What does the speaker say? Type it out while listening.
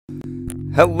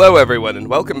Hello everyone, and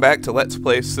welcome back to Let's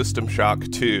Play System Shock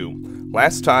 2.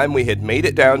 Last time we had made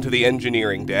it down to the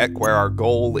engineering deck, where our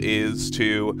goal is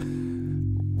to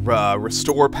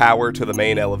restore power to the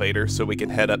main elevator so we can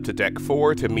head up to Deck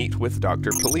 4 to meet with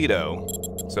Dr.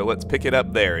 Polito. So let's pick it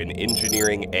up there in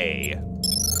Engineering A.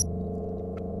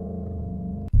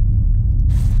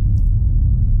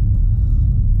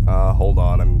 Hold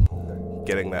on, I'm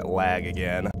getting that lag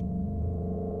again.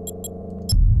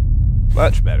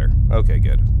 Much better. Okay,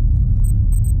 good.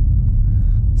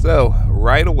 So,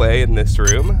 right away in this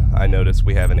room, I notice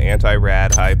we have an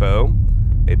anti-rad hypo,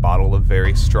 a bottle of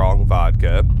very strong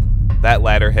vodka. That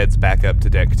ladder heads back up to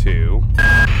Deck 2.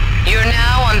 You're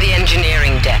now on the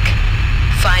engineering deck.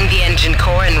 Find the engine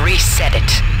core and reset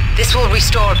it. This will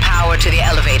restore power to the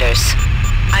elevators.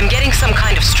 I'm getting some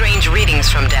kind of strange readings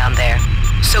from down there,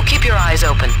 so keep your eyes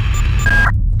open.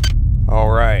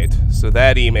 Alright, so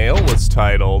that email was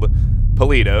titled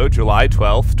Polito, July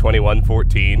 12th,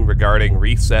 2114, regarding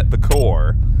reset the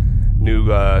core.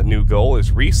 New goal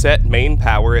is reset main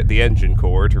power at the engine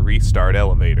core to restart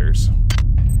elevators.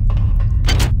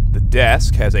 The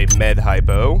desk has a med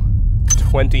hypo,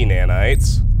 20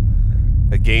 nanites,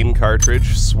 a game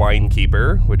cartridge,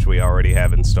 Swinekeeper, which we already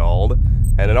have installed,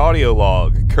 and an audio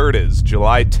log, Curtis,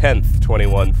 July 10th,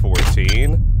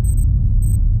 2114,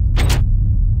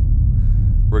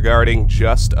 regarding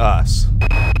just us.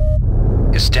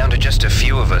 It's down to just a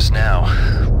few of us now.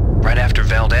 Right after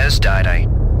Valdez died, I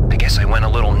guess I went a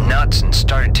little nuts and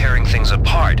started tearing things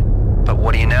apart. But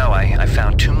what do you know, I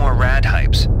found 2 more rad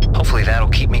hypes. Hopefully that'll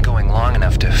keep me going long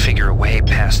enough to figure a way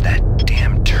past that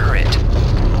damn turret.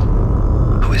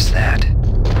 Who is that?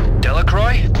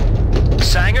 Delacroix?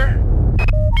 Sanger?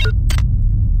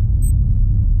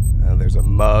 There's a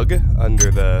mug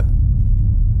under the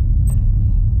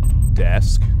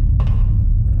desk.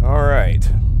 Alright.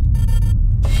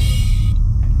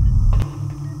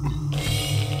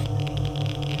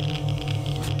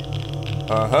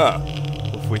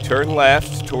 If we turn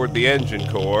left toward the engine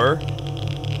core,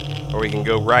 or we can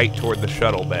go right toward the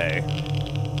shuttle bay.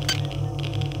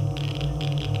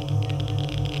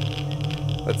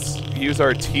 Let's use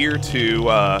our Tier 2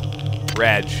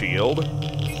 rad shield.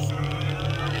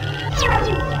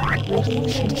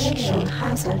 Radiation shield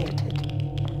hazarded.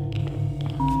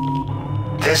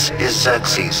 This is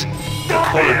Xerxes. The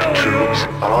coolant tubes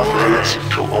are off limits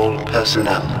to all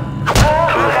personnel. To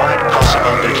avoid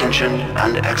possible detention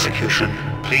and execution,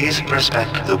 please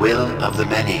respect the will of the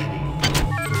many.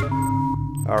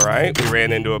 Alright, we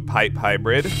ran into a pipe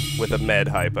hybrid with a med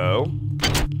hypo.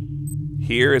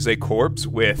 Here is a corpse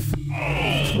with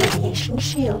Radiation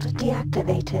shield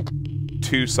deactivated.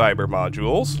 2 cyber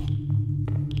modules.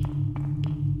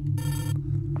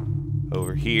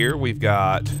 Over here we've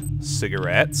got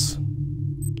cigarettes.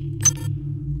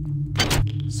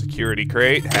 Security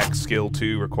crate, hack skill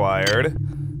 2 required.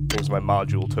 Brings my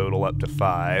module total up to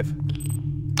 5.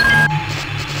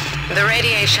 The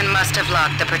radiation must have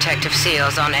locked the protective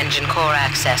seals on engine core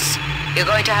access. You're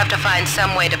going to have to find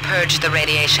some way to purge the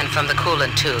radiation from the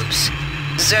coolant tubes.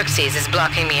 Xerxes is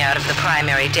blocking me out of the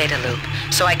primary data loop,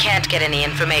 so I can't get any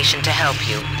information to help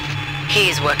you.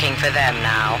 He's working for them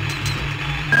now.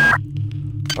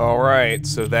 Alright,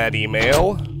 so that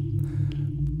email.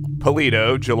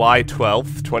 Polito, July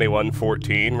 12th,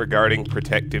 2114, regarding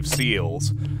protective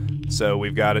seals. So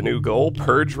we've got a new goal,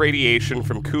 purge radiation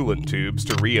from coolant tubes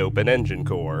to reopen engine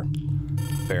core.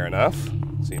 Fair enough.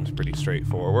 Seems pretty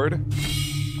straightforward.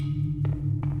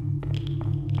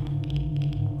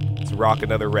 Let's rock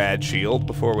another rad shield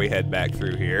before we head back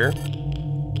through here.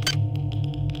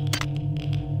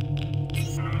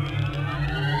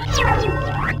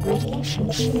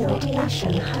 Radiation shield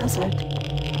ignition hazard.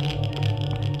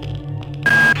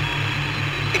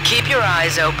 Keep your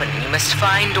eyes open. You must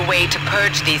find a way to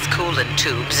purge these coolant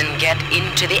tubes and get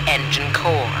into the engine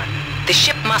core. The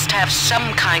ship must have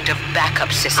some kind of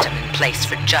backup system in place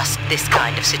for just this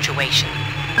kind of situation.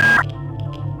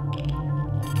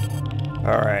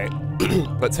 Alright,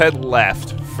 let's head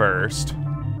left first.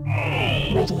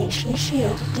 Radiation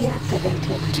shield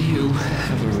deactivated. Do you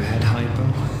have a rad hypo?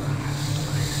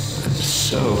 I'm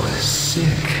so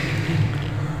sick.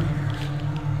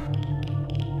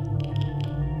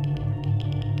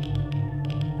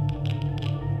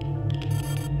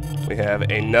 We have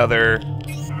another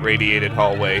radiated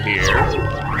hallway here.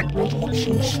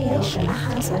 Radiation shield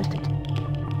hazarded.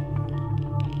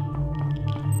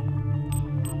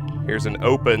 Here's an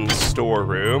open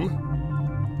storeroom.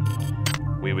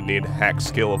 We would need hack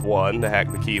skill of 1 to hack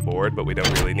the keyboard, but we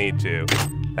don't really need to.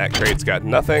 That crate's got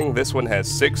nothing. This one has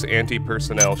 6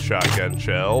 anti-personnel shotgun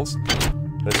shells.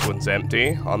 This one's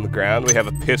empty. On the ground, we have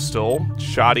a pistol,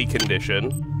 shoddy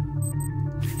condition.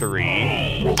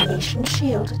 3. Radiation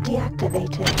shield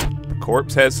deactivated. The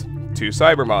corpse has 2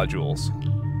 cyber modules.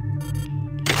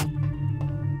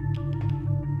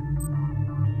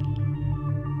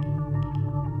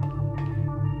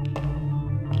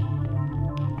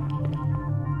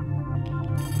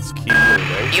 Let's keep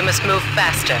moving. You must move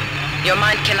faster. Your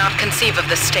mind cannot conceive of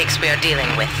the stakes we are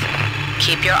dealing with.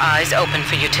 Keep your eyes open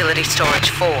for utility storage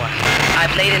 4.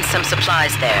 I've laid in some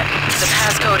supplies there. The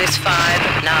passcode is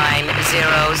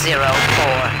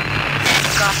 59004.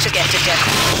 Got to get to deck.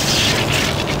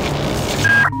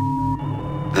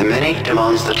 The Many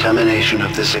demands the termination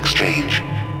of this exchange.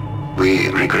 We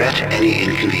regret any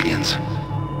inconvenience.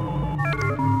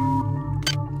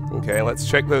 Okay, let's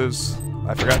check those.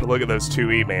 I forgot to look at those 2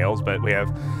 emails, but we have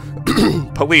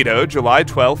Polito, July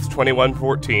 12th,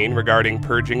 2114, regarding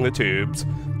purging the tubes,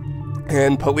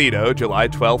 and Polito, July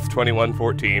 12th,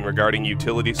 2114, regarding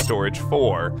utility storage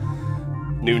 4.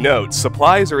 New notes: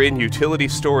 supplies are in utility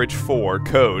storage 4,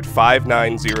 code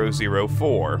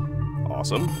 59004.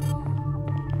 Awesome.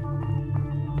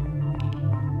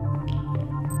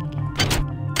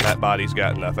 That body's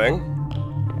got nothing.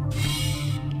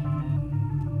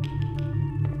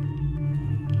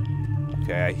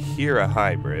 Okay, I hear a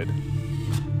hybrid.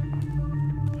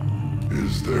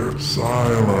 Is there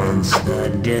silence? The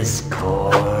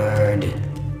Discord.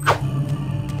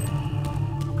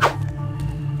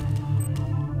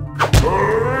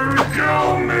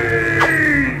 Kill me!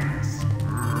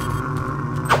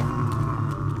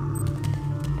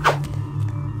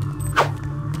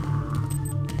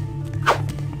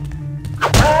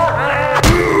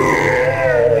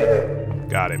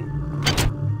 Got him.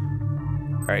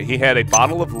 Alright, he had a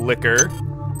bottle of liquor,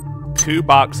 2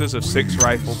 boxes of 6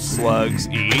 rifled slugs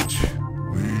each,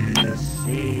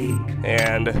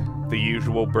 and the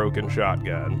usual broken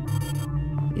shotgun.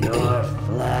 Your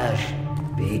flesh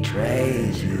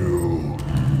betrays you.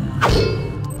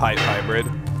 Pipe hybrid.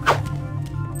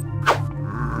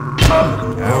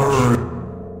 Ouch.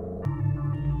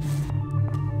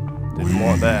 Didn't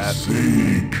want that.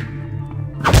 Seek.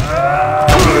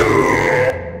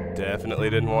 Definitely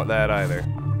didn't want that either.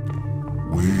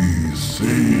 We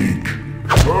seek.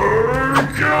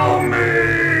 Kill me!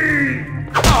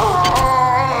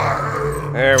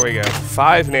 There we go.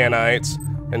 5 nanites,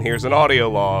 and here's an audio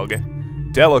log.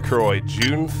 Delacroix,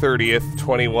 June 30th,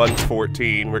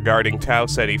 2114, regarding Tau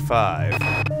Ceti 5.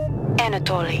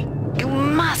 Anatoly, you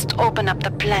must open up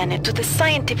the planet to the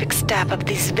scientific staff of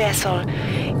this vessel.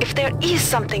 If there is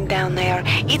something down there,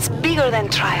 it's bigger than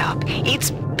Triop,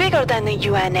 it's bigger than the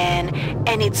UNN,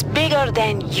 and it's bigger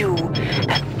than you.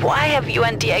 And why have you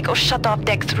and Diego shut off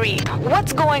Deck 3?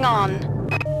 What's going on?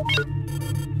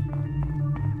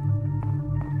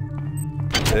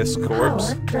 This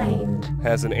corpse Power drained.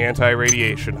 has an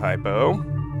anti-radiation hypo.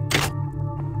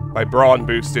 My brawn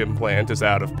boost implant is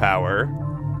out of power.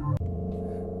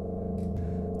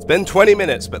 It's been 20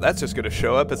 minutes, but that's just going to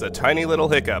show up as a tiny little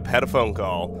hiccup. Had a phone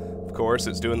call. Of course,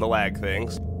 it's doing the lag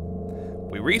things.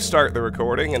 We restart the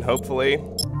recording, and hopefully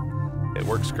it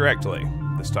works correctly.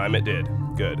 This time it did.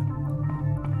 Good.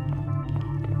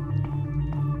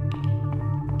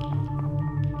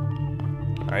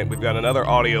 Alright, we've got another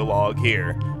audio log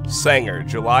here. Sanger,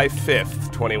 July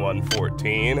 5th,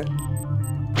 2114.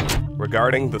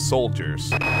 Regarding the soldiers.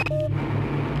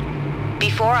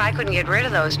 Before, I couldn't get rid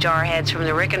of those jarheads from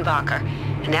the Rickenbacker.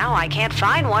 And now I can't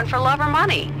find one for love or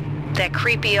money. That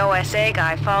creepy OSA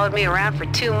guy followed me around for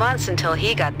 2 months until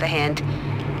he got the hint.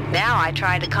 Now I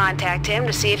tried to contact him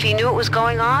to see if he knew what was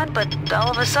going on, but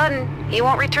all of a sudden, he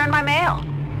won't return my mail.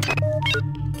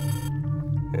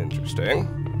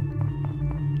 Interesting.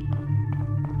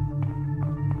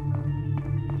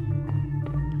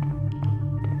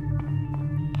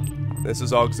 This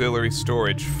is auxiliary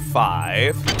storage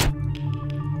 5.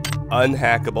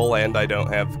 Unhackable, and I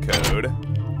don't have code.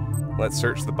 Let's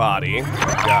search the body. We've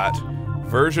got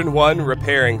version 1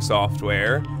 repairing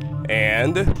software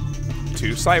and 2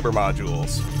 cyber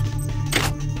modules.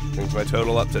 Brings my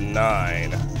total up to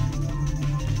 9.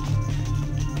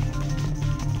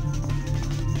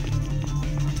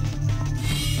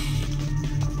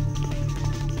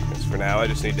 As for now, I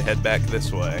just need to head back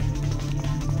this way.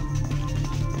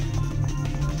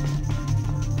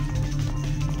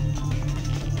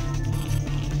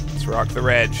 Let's rock the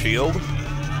rad shield.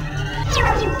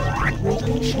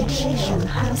 Radiation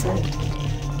hazard.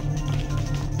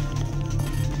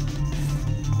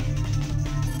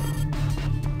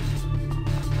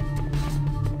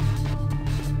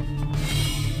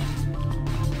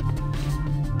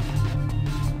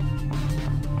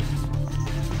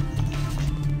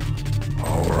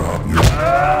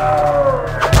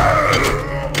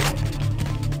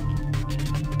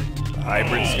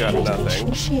 got Radiation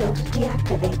nothing. shield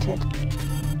deactivated.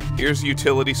 Here's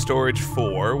utility storage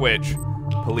 4, which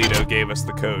Polito gave us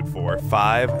the code for.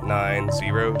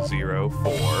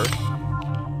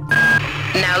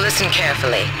 59004. Now listen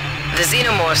carefully. The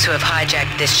xenomorphs who have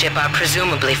hijacked this ship are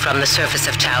presumably from the surface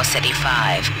of Tau Ceti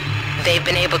 5. They've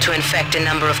been able to infect a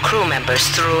number of crew members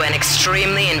through an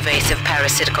extremely invasive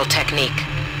parasitical technique.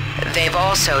 They've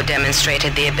also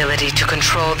demonstrated the ability to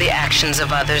control the actions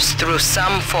of others through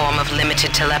some form of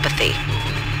limited telepathy.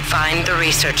 Find the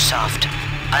research soft,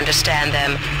 understand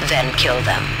them, then kill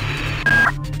them.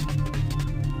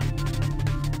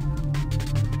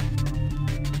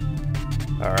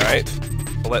 Alright,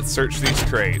 well, let's search these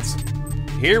crates.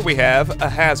 Here we have a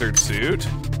hazard suit,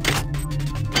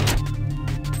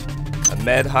 a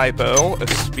med hypo, a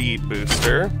speed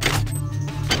booster,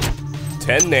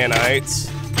 10 nanites,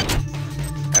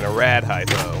 and a rad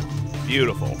hypo.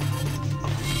 Beautiful.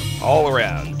 All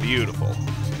around, beautiful.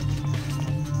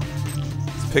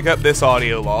 Let's pick up this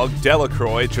audio log,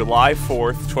 Delacroix, July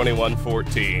 4th,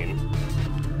 2114.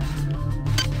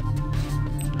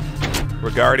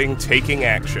 Regarding taking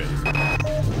action.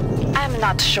 I'm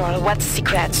not sure what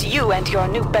secrets you and your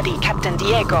new buddy Captain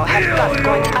Diego have got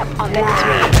going up on Deck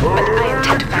 3, but I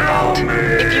intend to find out.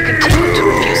 If you continue to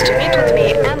refuse to meet with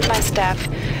me and my staff,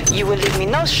 you will leave me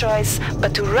no choice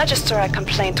but to register a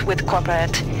complaint with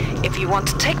corporate. If you want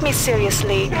to take me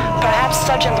seriously, perhaps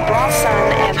Sergeant Bronson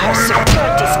and her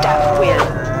security staff will.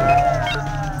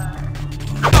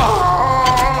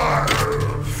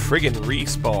 Friggin'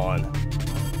 respawn.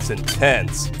 It's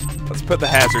intense. Let's put the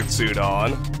hazard suit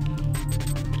on.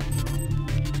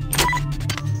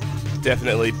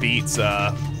 Definitely beats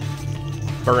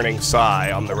Burning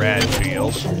Psi on the rad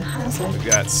shield. We've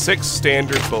got 6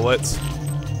 standard bullets.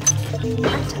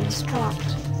 Items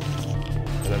dropped.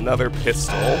 And another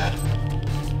pistol.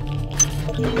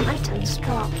 Items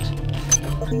dropped.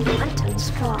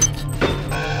 Items dropped.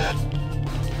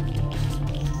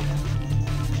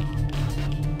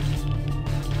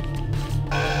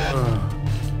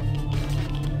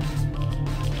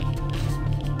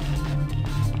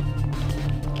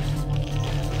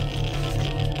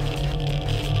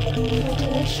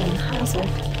 Radiation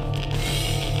hazard.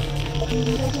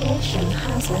 Radiation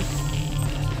hazard.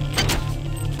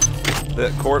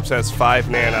 The corpse has 5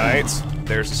 nanites.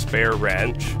 There's a spare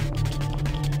wrench.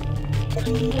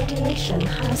 Radiation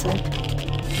hazard.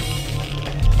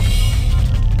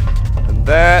 And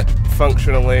that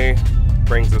functionally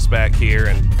brings us back here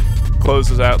and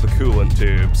closes out the coolant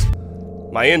tubes.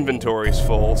 My inventory's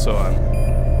full, so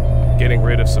I'm getting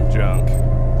rid of some junk.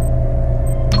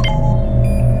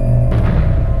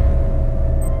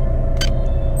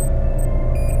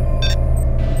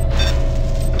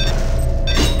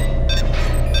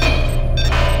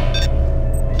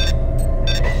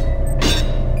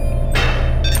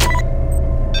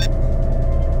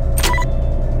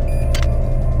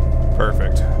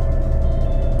 Perfect.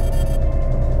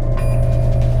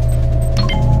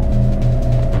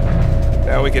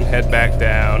 Now we can head back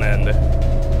down, and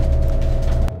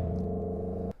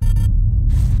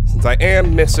since I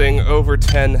am missing over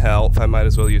 10 health, I might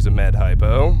as well use a med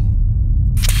hypo.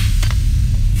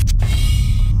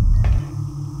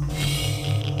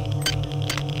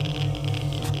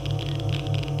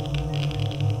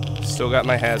 Still got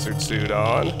my hazard suit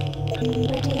on.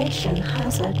 Radiation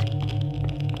hazard.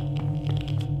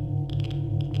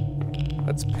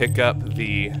 Let's pick up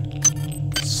the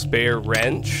spare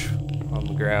wrench on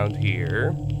the ground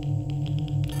here.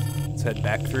 Let's head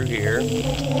back through here.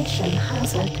 Radiation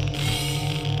hazard.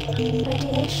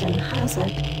 Radiation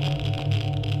hazard.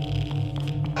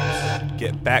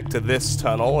 Get back to this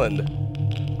tunnel and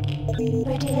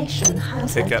Radiation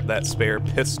hazard. pick up that spare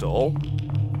pistol.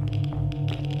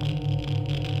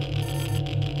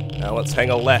 Now let's hang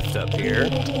a left up here.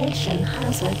 Radiation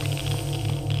hazard.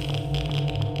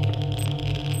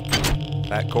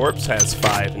 That corpse has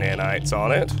 5 nanites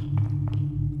on it.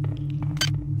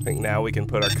 I think now we can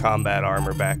put our combat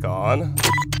armor back on,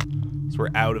 so we're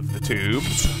out of the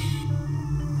tubes.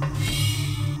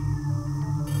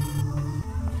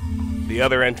 The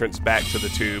other entrance back to the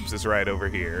tubes is right over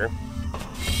here.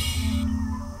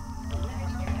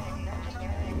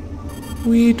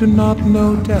 We do not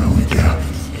know death,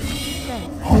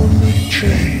 only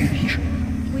change.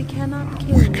 We cannot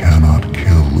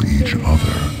kill each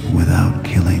other without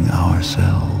killing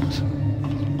ourselves.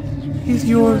 Is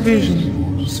your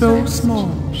vision so small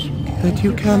that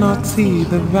you cannot see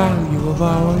the value of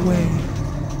our way?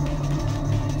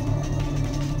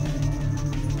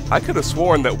 I could have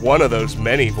sworn that one of those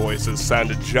many voices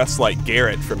sounded just like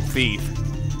Garrett from Thief.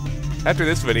 After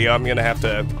this video, I'm gonna have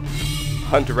to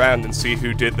hunt around and see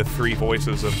who did the 3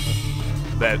 voices of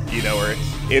that, you know, are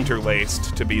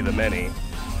interlaced to be the many.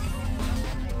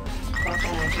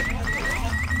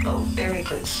 Oh, very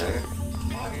good, sir.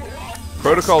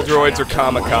 Protocol droids are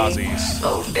kamikazes.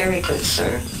 Oh, very good,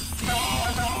 sir.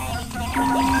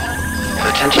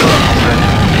 Potential threat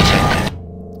detected.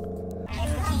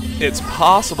 It's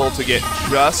possible to get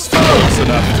just close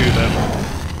enough to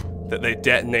them that they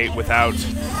detonate without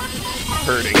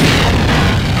hurting.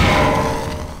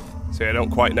 See, I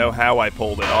don't quite know how I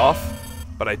pulled it off,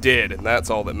 but I did, and that's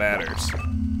all that matters.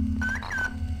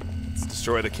 Let's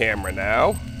destroy the camera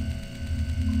now.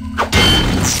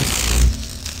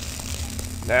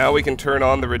 Now we can turn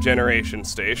on the regeneration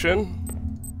station.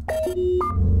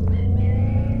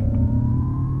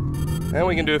 And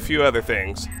we can do a few other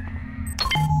things.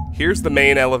 Here's the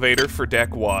main elevator for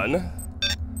deck 1.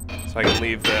 So I can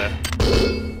leave the...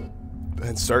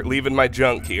 and start leaving my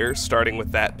junk here, starting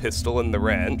with that pistol and the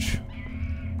wrench.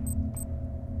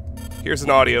 Here's an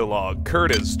audio log.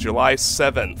 Curtis, July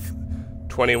 7th,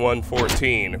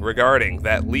 2114, regarding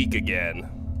that leak again.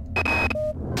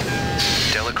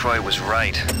 Delacroix was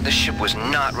right. This ship was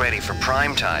not ready for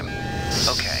prime time.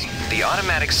 Okay, the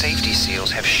automatic safety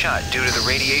seals have shut due to the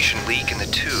radiation leak in the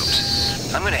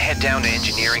tubes. I'm gonna head down to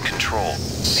engineering control. I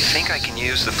think I can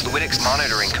use the Fluidics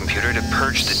monitoring computer to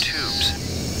purge the tubes.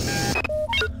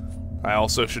 I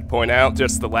also should point out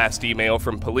just the last email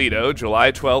from Polito,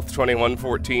 July 12th,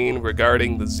 2114,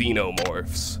 regarding the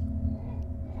xenomorphs.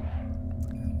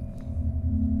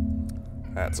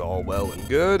 That's all well and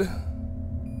good.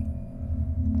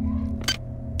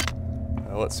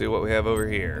 Now let's see what we have over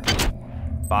here.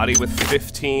 Body with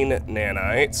 15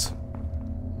 nanites.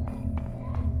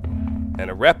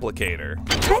 And a replicator.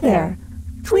 Hi there.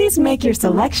 Please make your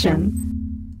selection.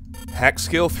 Hack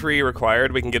skill 3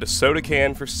 required. We can get a soda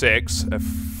can for 6, a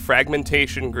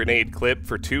fragmentation grenade clip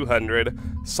for 200,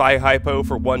 psi hypo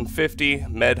for 150,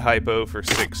 med hypo for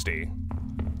 60.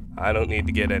 I don't need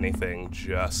to get anything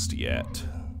just yet.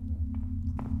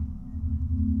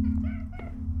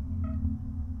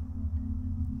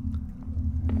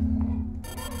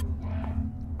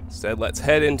 Instead, let's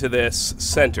head into this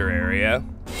center area.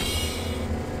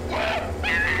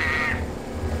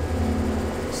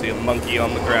 See a monkey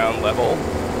on the ground level.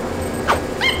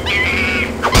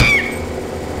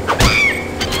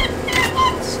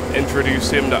 Let's introduce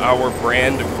him to our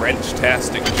brand of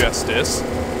wrench-tastic justice.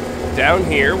 Down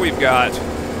here, we've got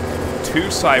 2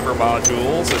 cyber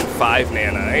modules and 5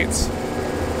 nanites.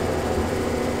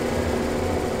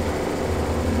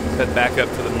 Let's head back up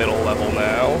to the middle level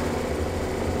now.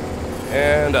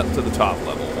 And up to the top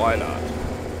level, why not?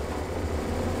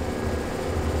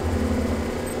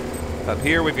 Up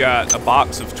here we've got a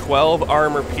box of 12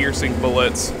 armor-piercing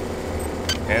bullets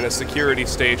and a security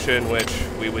station, which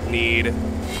we would need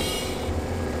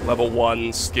level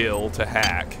 1 skill to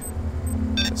hack.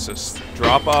 Let's just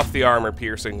drop off the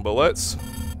armor-piercing bullets,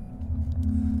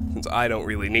 since I don't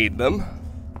really need them.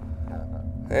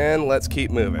 And let's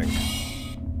keep moving.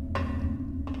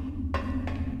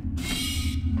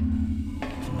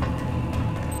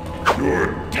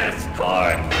 Your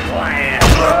Discord plan.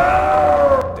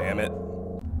 Damn it.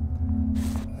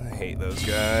 I hate those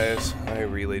guys. I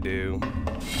really do.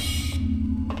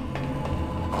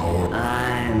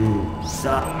 I'm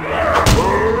sorry.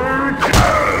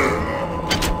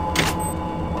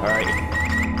 Alright.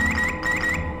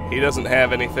 He doesn't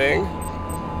have anything.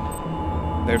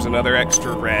 There's another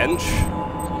extra wrench.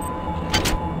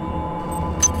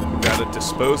 We've got a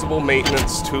disposable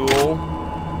maintenance tool.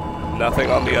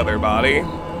 Nothing on the other body.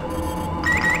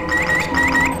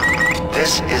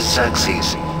 This is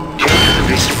Xerxes. Due to the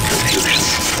recent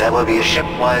confusion, there will be a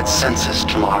ship-wide census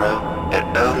tomorrow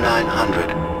at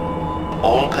 0900.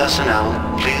 All personnel,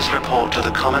 please report to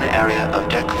the common area of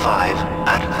Deck 5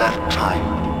 at that time.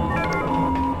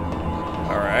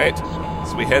 Alright.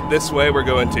 So we head this way. We're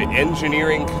going to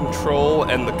engineering control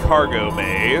and the cargo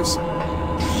bays.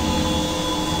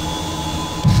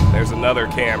 There's another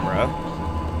camera.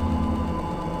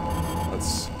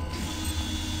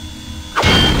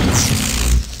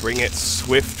 Bring it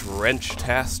swift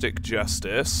wrench-tastic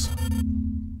justice.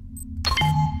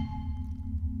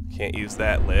 Can't use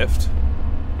that lift.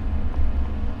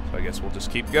 So I guess we'll just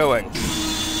keep going.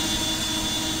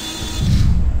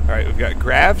 Alright, we've got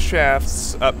grav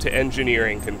shafts up to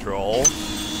engineering control.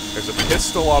 There's a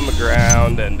pistol on the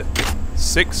ground and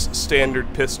 6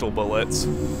 standard pistol bullets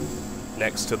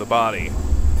next to the body.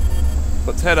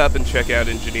 Let's head up and check out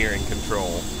engineering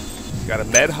control. Got a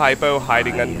med hypo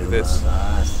hiding under this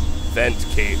vent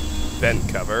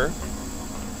cover.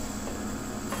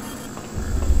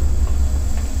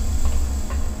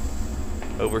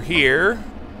 Over here.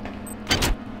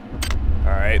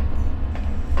 Alright.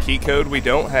 Key code we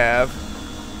don't have.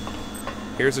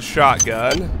 Here's a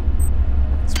shotgun.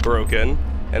 It's broken.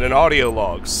 And an audio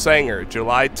log. Sanger,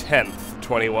 July 10th,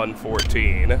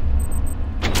 2114.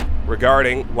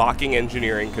 Regarding locking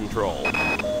engineering control.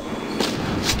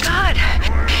 God!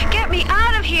 Get me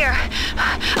out of here!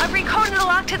 I've recoded the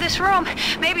lock to this room.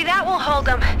 Maybe that will hold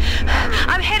them.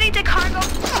 I'm heading to cargo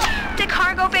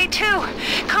bay 2.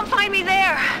 Come find me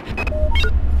there.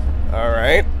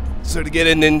 Alright. So to get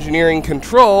in engineering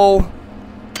control,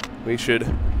 we should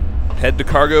head to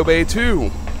cargo bay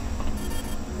 2.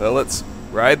 Well, let's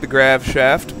ride the grav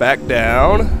shaft back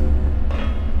down.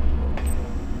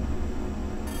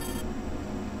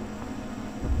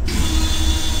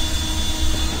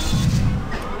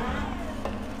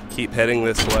 Keep heading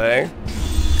this way.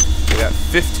 We got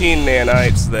 15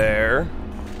 nanites there.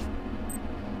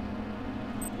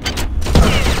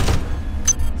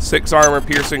 6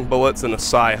 armor-piercing bullets and a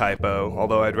psi-hypo,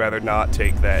 although I'd rather not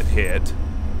take that hit.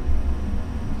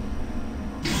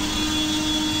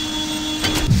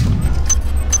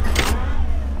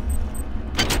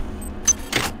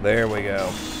 There we go.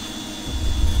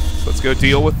 So let's go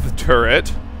deal with the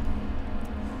turret.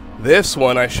 This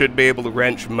one I should be able to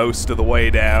wrench most of the way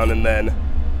down and then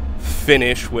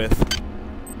finish with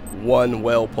one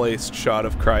well-placed shot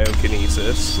of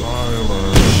cryokinesis.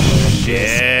 Silence.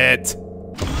 Shit!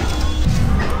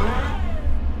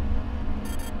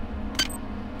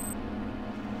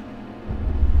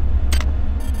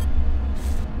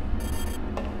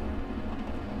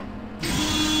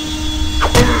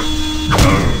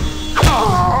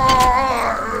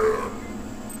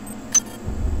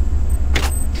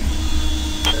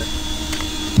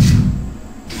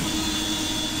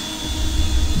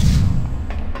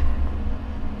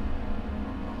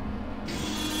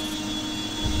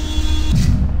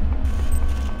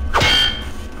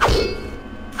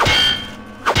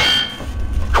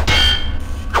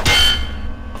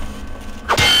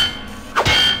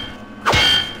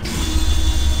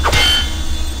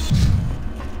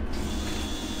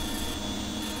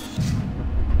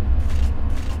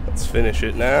 Finish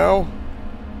it now.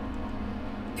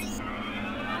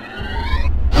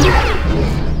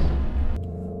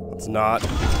 Let's not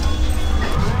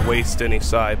waste any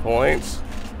psi points.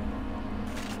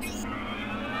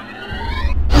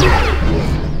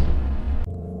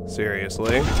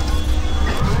 Seriously.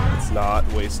 Let's not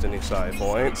waste any psi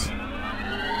points.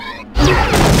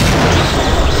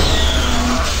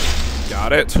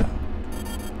 Got it.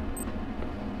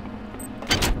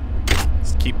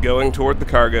 Keep going toward the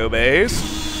cargo bays.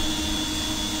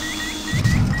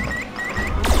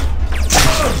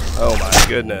 Oh my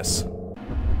goodness.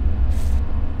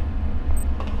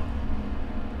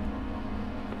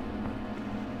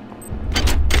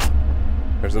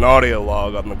 There's an audio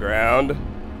log on the ground.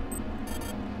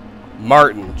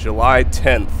 Martin, July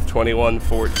 10th,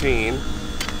 2114.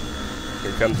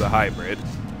 Here comes a hybrid.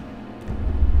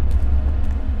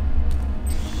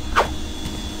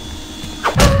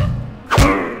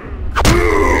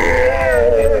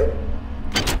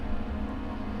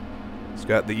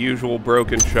 Got the usual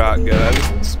broken shotgun.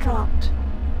 Dropped.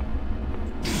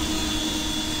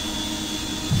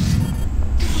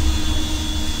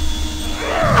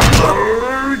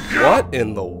 What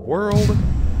in the world? We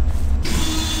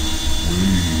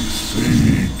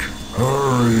seek.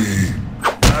 Hurry.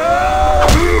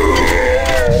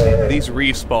 These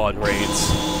respawn rates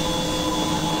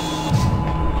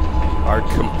are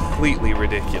completely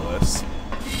ridiculous.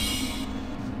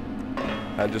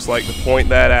 I'd just like to point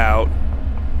that out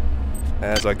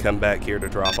as I come back here to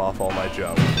drop off all my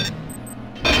junk.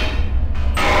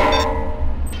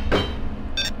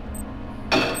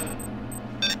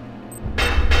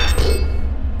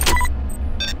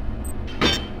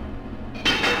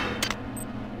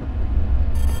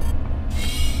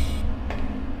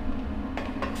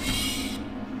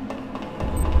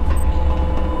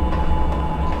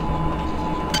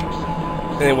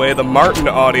 Anyway, the Martin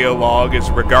audio log is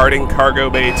regarding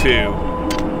Cargo Bay 2.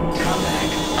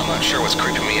 I'm not sure what's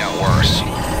creeping me out worse.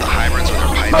 The hybrids with their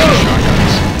pipes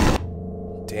and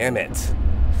shotguns. Damn it.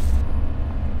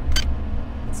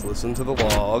 Let's listen to the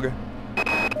log.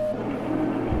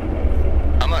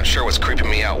 I'm not sure what's creeping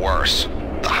me out worse.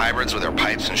 The hybrids with their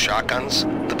pipes and shotguns,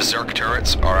 the berserk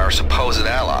turrets, or our supposed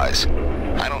allies.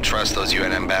 I don't trust those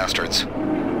UNM bastards.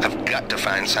 I've got to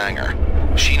find Sanger.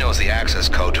 She knows the access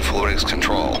code to Fluidics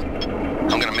Control.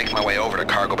 I'm gonna make my way over to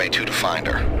Cargo Bay 2 to find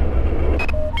her.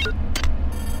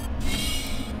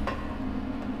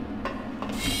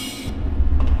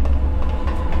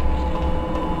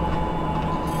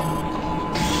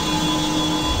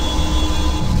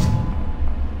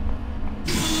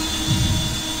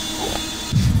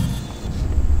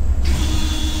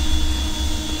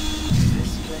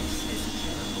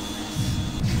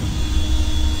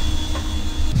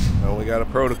 got a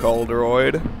protocol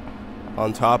droid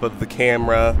on top of the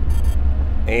camera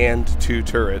and 2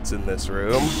 turrets in this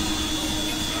room.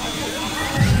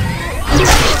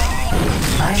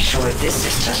 I'm sure this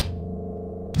is just...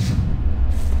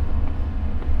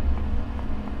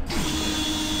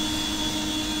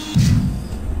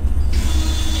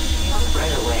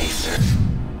 Right away, sir.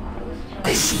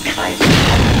 They seem like...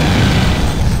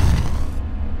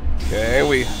 Okay,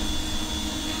 we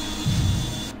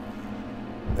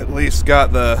at least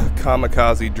got the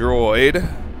kamikaze droid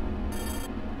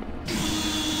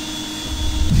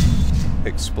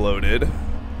exploded.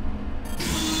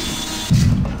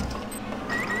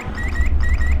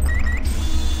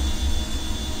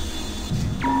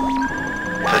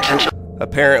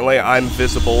 Apparently, I'm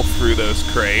visible through those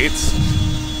crates.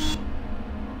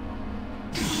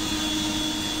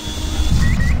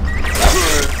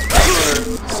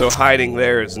 So hiding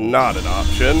there is not an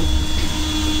option.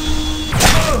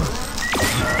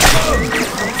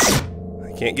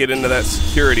 I can't get into that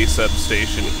security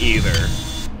substation either.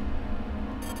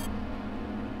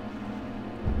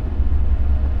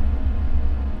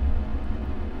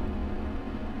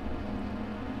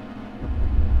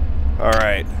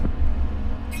 Alright.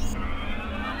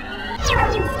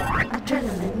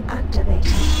 Adrenaline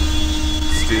activated.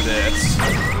 Let's do this.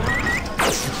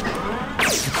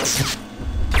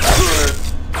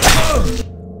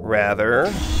 Rather,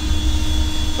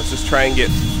 let's just try and get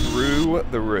through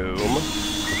the room.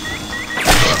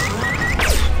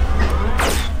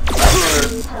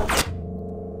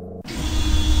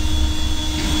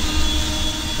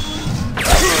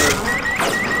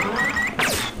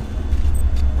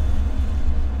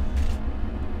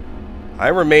 I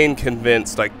remain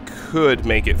convinced I could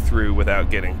make it through without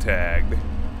getting tagged.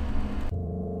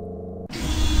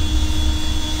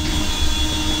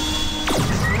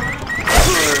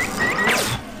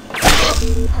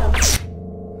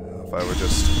 If I were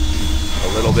just a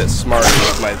little bit smarter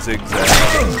with my zigzag.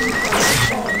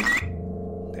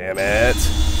 Damn it.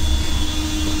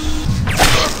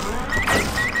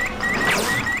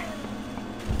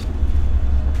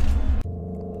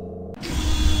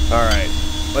 Alright,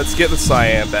 let's get the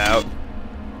Psyamp out.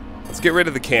 Let's get rid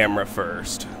of the camera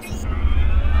first.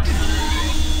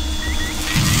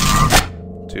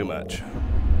 Too much.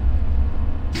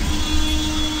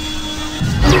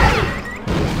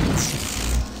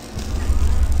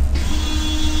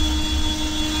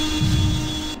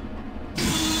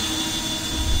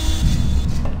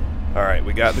 Alright,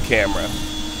 we got the camera.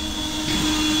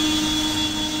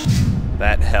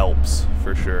 That helps,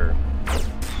 for sure.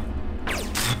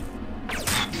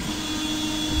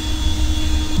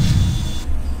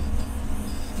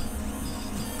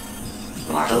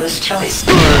 Marvelous choice.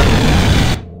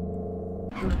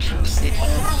 Who chose it?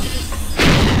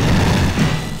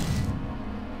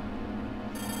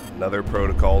 Another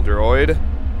protocol droid.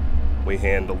 We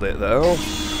handled it, though.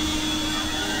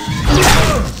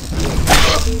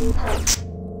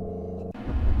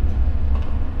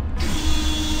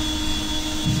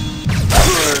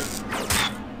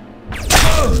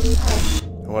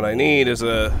 What I need is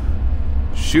a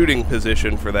shooting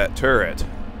position for that turret.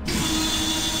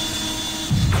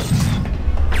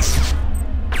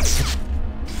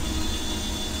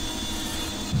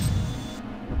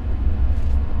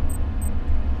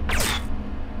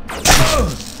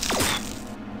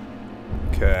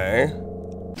 Okay.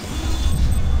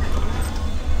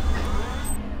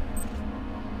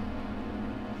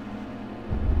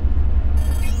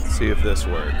 Let's see if this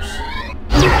works.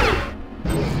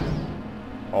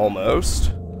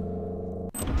 Almost.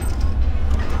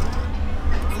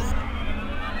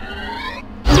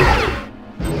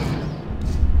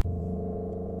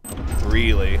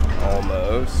 Really,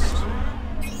 almost.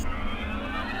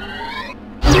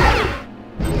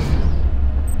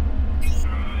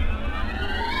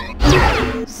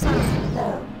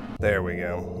 There we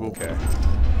go. Okay.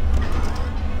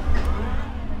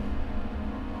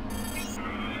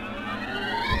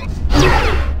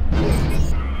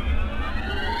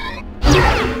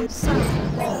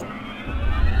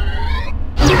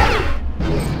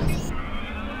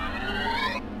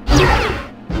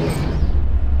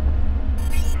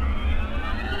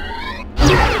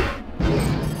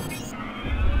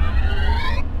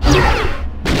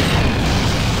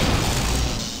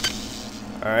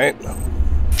 Alright.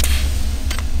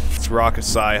 Let's rock a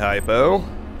Psi-Hypo.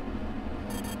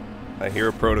 I hear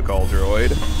a protocol droid.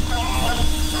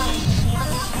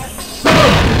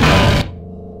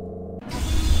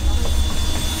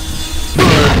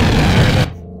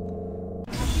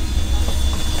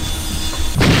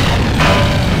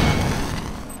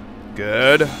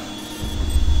 Good.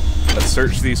 Let's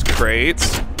search these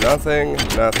crates. Nothing,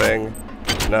 nothing,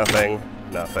 nothing,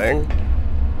 nothing.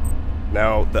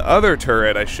 Now, the other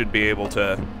turret I should be able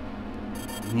to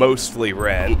mostly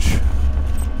wrench.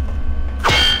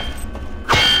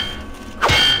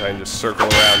 I can just circle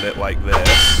around it like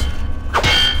this.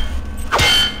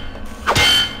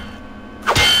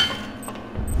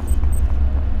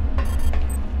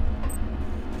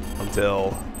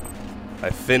 Until I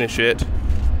finish it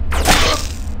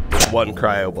with one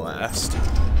cryoblast.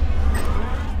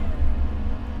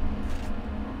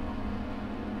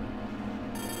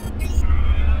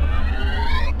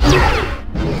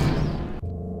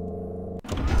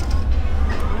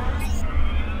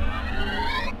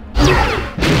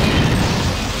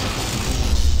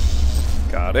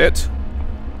 Got it.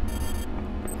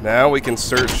 Now we can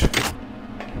search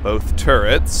both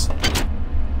turrets.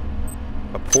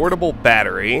 A portable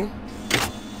battery.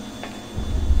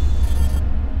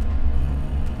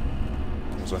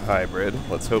 There's a hybrid.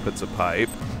 Let's hope it's a pipe.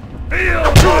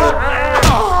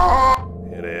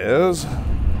 It is.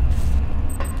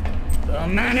 The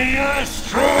many are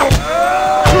strong.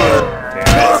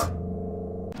 Damn it.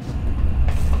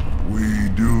 We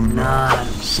do not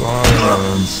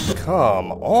silence.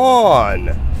 Come on.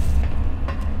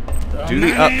 Do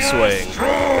the upswing.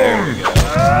 There we go.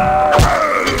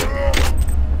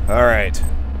 Alright.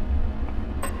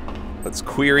 Let's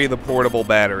query the portable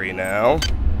battery now.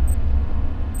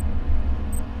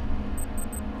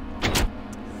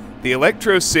 The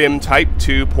ElectroSim Type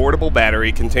 2 portable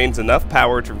battery contains enough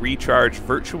power to recharge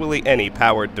virtually any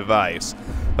powered device.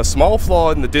 A small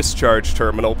flaw in the discharge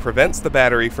terminal prevents the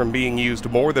battery from being used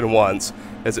more than once,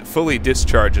 as it fully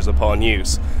discharges upon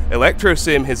use.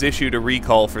 ElectroSim has issued a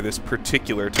recall for this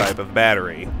particular type of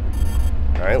battery.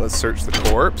 Alright, let's search the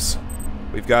corpse.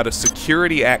 We've got a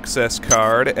security access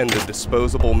card and a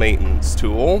disposable maintenance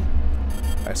tool.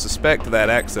 I suspect that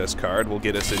access card will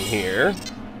get us in here.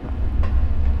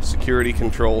 Security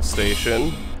control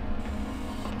station.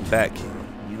 Back.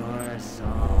 Your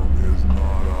song is not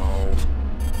out.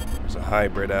 There's a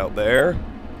hybrid out there.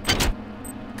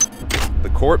 The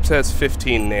corpse has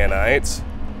 15 nanites.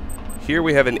 Here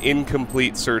we have an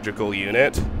incomplete surgical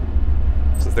unit.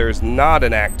 Since there's not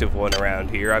an active one around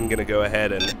here, I'm going to go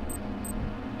ahead and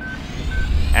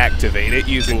activate it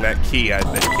using that key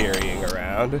I've been carrying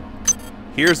around.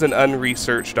 Here's an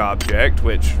unresearched object,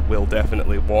 which we'll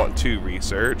definitely want to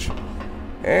research.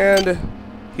 And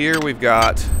here we've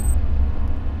got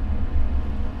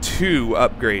 2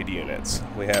 upgrade units.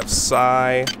 We have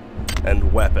psi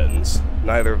and weapons.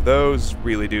 Neither of those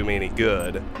really do me any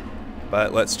good.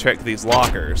 But let's check these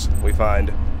lockers. We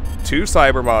find 2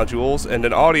 cyber modules and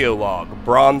an audio log.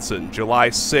 Bronson, July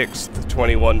 6th,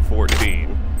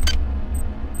 2114.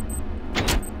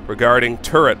 Regarding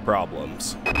turret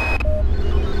problems.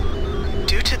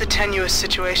 Due to the tenuous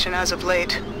situation as of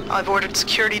late, I've ordered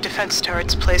security defense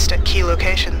turrets placed at key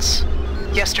locations.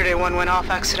 Yesterday one went off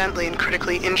accidentally and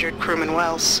critically injured crewman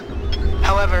Wells.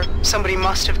 However, somebody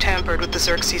must have tampered with the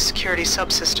Xerxes security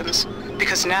subsystems,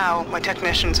 because now my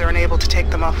technicians are unable to take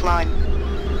them offline.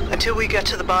 Until we get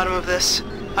to the bottom of this,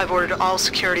 I've ordered all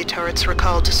security turrets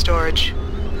recalled to storage.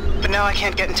 But now I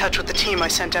can't get in touch with the team I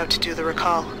sent out to do the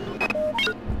recall.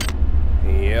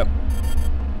 Yep.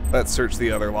 Let's search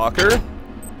the other locker.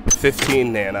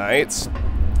 15 nanites.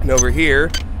 And over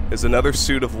here is another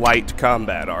suit of light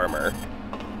combat armor.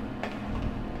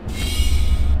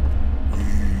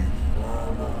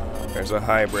 There's a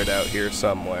hybrid out here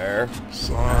somewhere.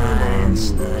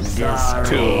 Silence the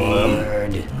 2 of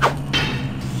them.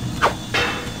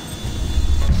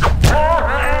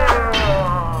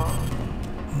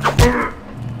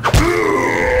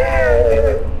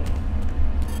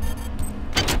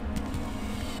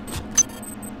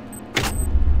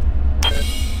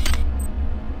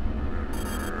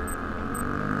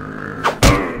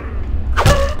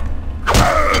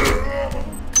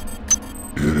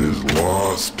 It is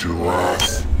lost to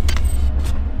us.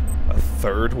 A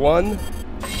 3rd one?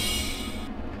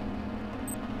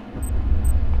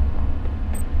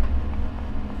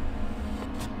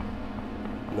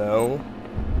 No.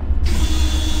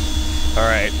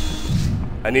 Alright.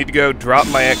 I need to go drop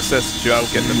my excess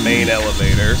junk at the main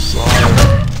elevator.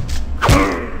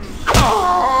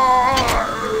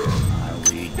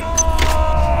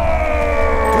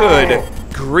 Good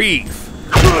grief.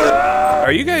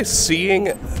 Are you guys seeing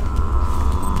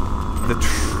the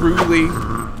truly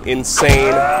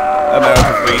insane amount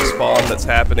of respawn that's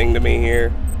happening to me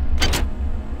here?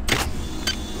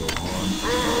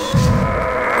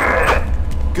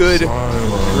 Good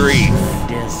grief.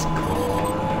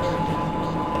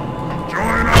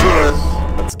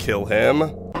 Let's kill him.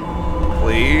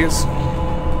 Please.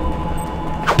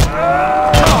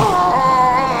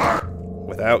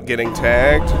 Without getting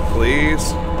tagged,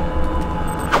 please.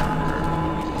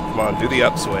 Come on, do the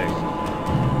upswing.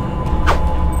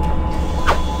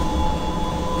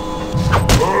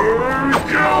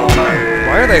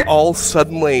 Why are they all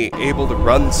suddenly able to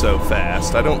run so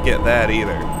fast? I don't get that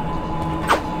either.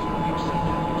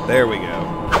 There we go.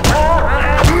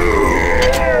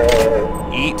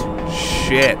 Eat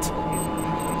shit.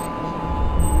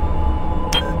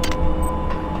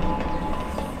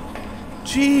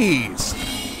 Jeez.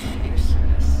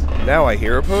 Now I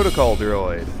hear a protocol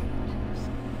droid.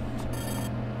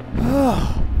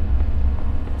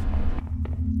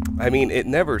 I mean, it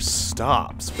never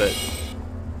stops, but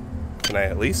can I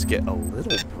at least get a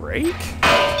little break?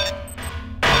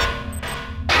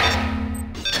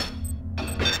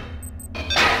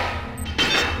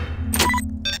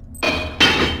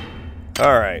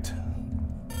 Alright.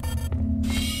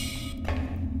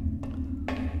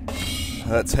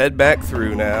 Let's head back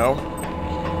through now.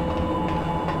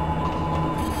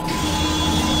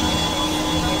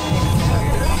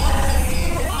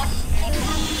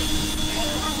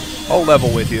 I'll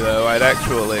level with you, though. I'm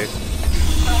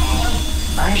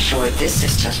sure this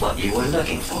is just what you were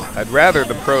looking for. I'd rather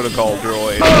the protocol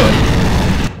droid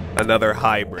than another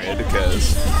hybrid,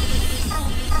 because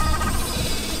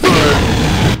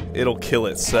it'll kill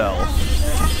itself.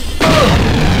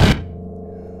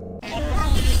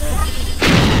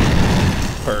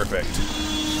 Perfect.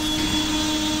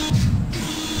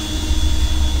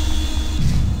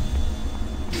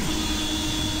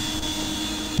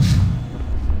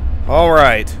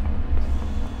 Alright.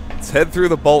 Let's head through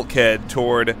the bulkhead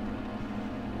toward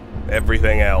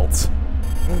everything else.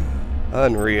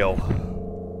 Unreal.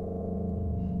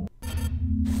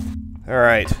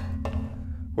 Alright.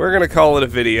 We're gonna call it a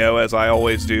video, as I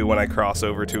always do when I cross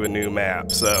over to a new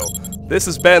map. So, this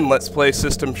has been Let's Play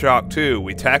System Shock 2.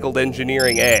 We tackled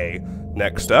Engineering A.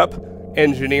 Next up,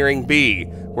 Engineering B.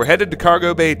 We're headed to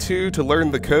Cargo Bay 2 to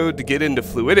learn the code to get into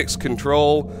Fluidics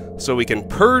Control, so we can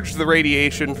purge the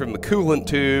radiation from the coolant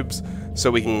tubes,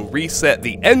 so we can reset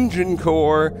the engine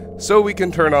core, so we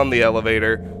can turn on the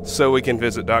elevator, so we can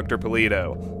visit Dr.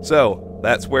 Polito. So,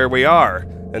 that's where we are.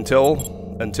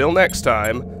 Until next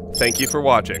time, thank you for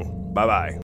watching. Bye-bye.